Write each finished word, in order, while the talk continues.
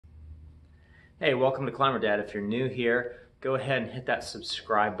Hey, welcome to Climber Dad. If you're new here, go ahead and hit that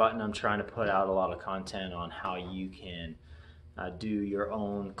subscribe button. I'm trying to put out a lot of content on how you can do your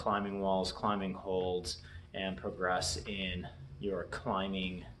own climbing walls, climbing holds, and progress in your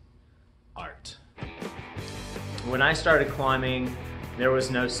climbing art. When I started climbing, there was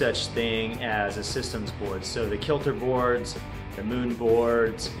no such thing as a systems board. So the Kilter boards, the moon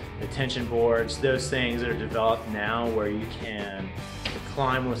boards, the tension boards, those things that are developed now where you can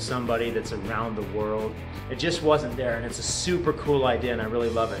climb with somebody that's around the world, it just wasn't there, and it's a super cool idea and I really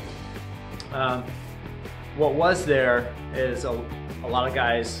love it. What was there is a lot of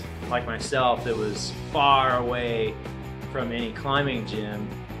guys like myself that was far away from any climbing gym.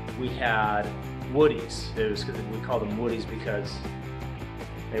 We had woodies. We called them woodies because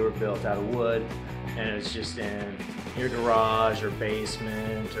they were built out of wood, and it was just in your garage or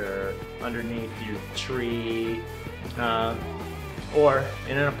basement or underneath your tree or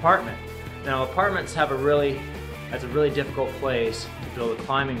in an apartment. Now apartments that's a really difficult place to build a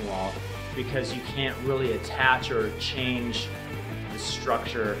climbing wall because you can't really attach or change the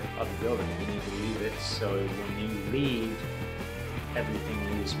structure of the building. You need to leave it so when you leave,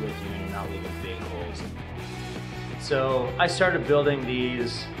 everything leaves with you and you're not leaving big holes. So I started building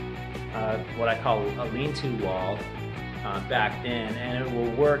these, what I call a lean-to wall back then, and it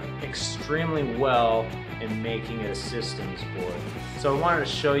will work extremely well in making it a systems board. So I wanted to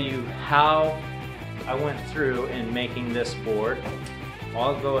show you how I went through in making this board.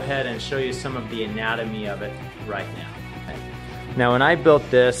 I'll go ahead and show you some of the anatomy of it right now. Now when I built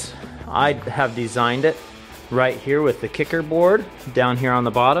this, I have designed it right here with the kicker board down here on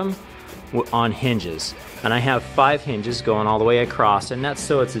the bottom on hinges. And I have 5 hinges going all the way across, and that's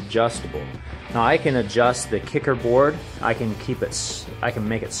so it's adjustable. Now I can adjust the kicker board, I can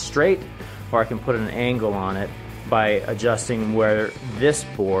make it straight, or I can put an angle on it by adjusting where this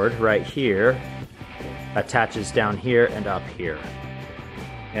board right here attaches down here and up here.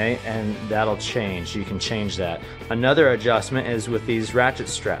 Okay, and that'll change. You can change that. Another adjustment is with these ratchet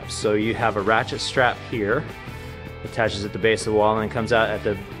straps. So you have a ratchet strap here, attaches at the base of the wall, and then comes out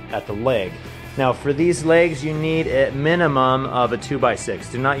at the leg. Now for these legs you need a minimum of a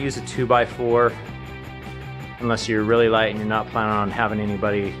 2x6. Do not use a 2x4 unless you're really light and you're not planning on having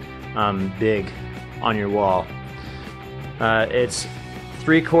anybody big on your wall. It's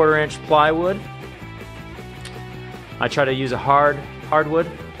 3/4 inch plywood. I try to use a hardwood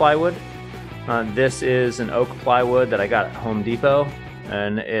plywood. This is an oak plywood that I got at Home Depot,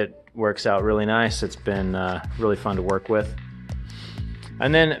 and it works out really nice. It's been really fun to work with.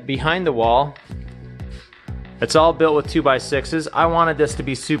 And then behind the wall, it's all built with 2x6s. I wanted this to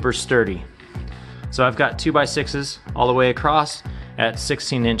be super sturdy. So I've got 2x6s all the way across at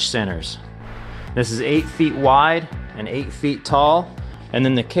 16-inch centers. This is 8 feet wide and 8 feet tall. And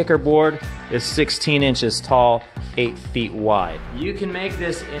then the kicker board is 16 inches tall, 8 feet wide. You can make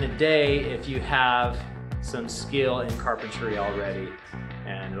this in a day if you have some skill in carpentry already,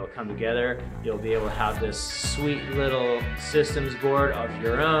 and it'll come together. You'll be able to have this sweet little systems board of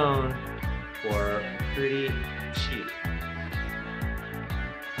your own for pretty cheap.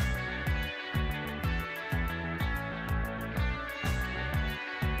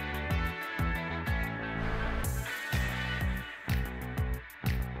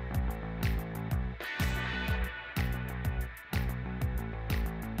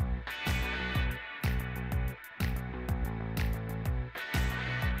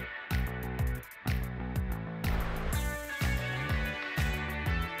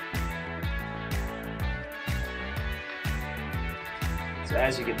 So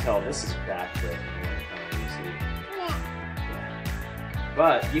as you can tell, this is backlit.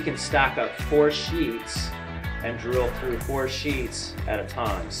 But you can stack up 4 sheets and drill through 4 sheets at a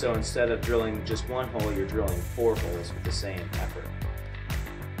time. So instead of drilling just 1 hole, you're drilling 4 holes with the same effort.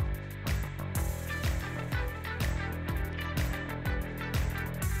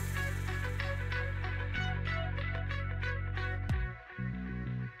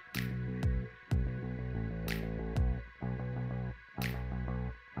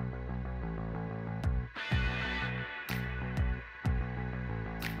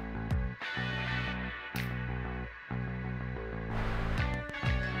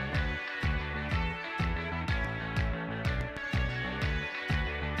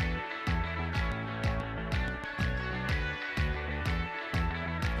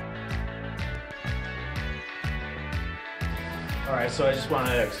 Alright, so I just wanted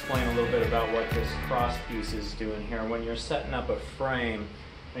to explain a little bit about what this cross piece is doing here. When you're setting up a frame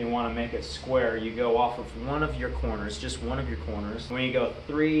and you want to make it square, you go off of one of your corners, just one of your corners. When you go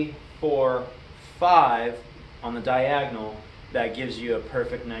 3, 4, 5 on the diagonal, that gives you a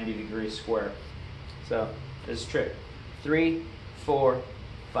perfect 90-degree square. So this is trick 3, 4,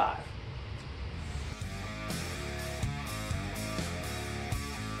 5.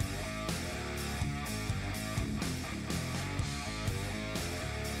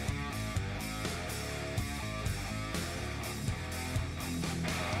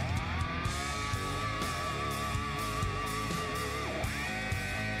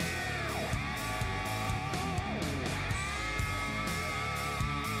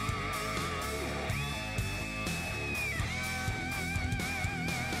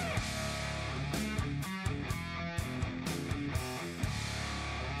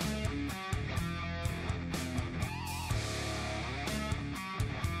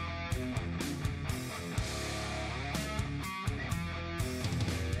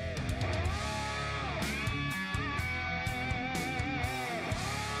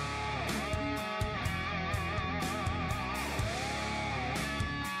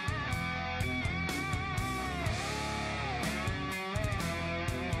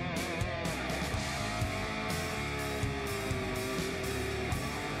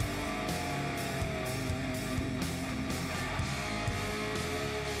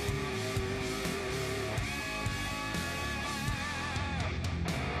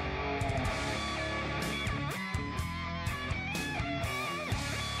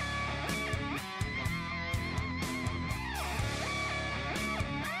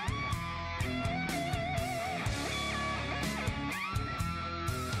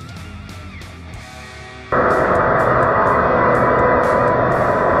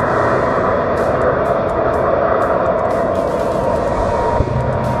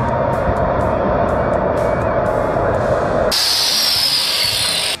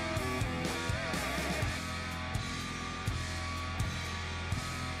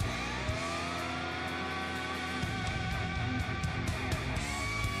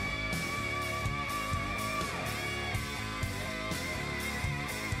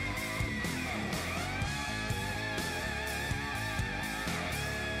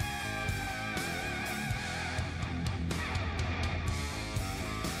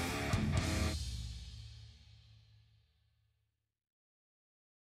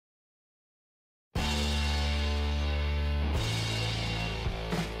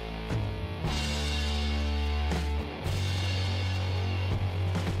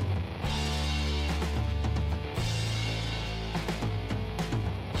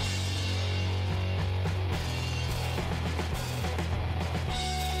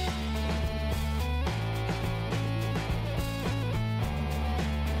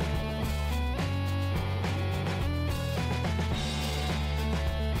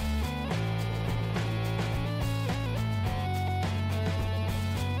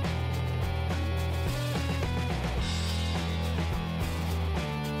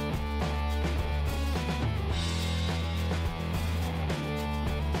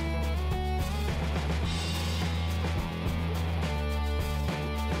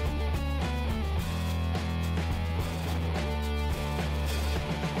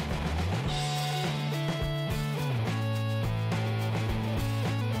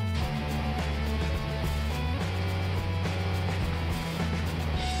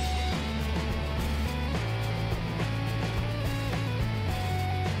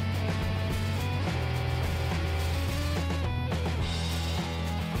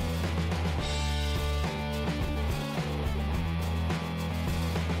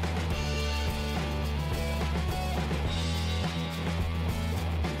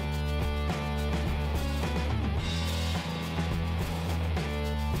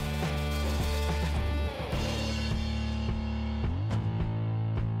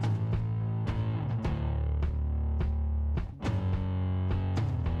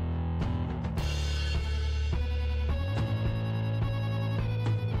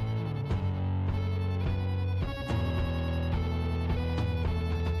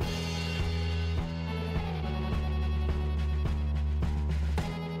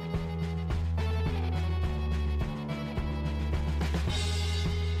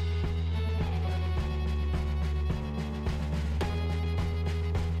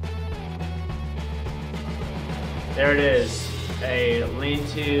 There it is, a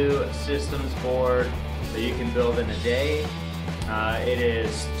lean-to systems board that you can build in a day. It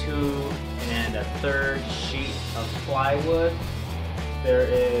is 2 1/3 sheet of plywood. There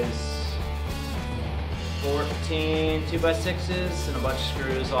is 14 2x6s and a bunch of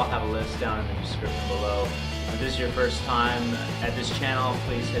screws. I'll have a list down in the description below. If this is your first time at this channel,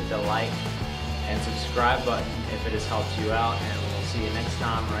 please hit the like and subscribe button if it has helped you out, and we'll see you next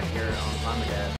time right here on Climber Dad.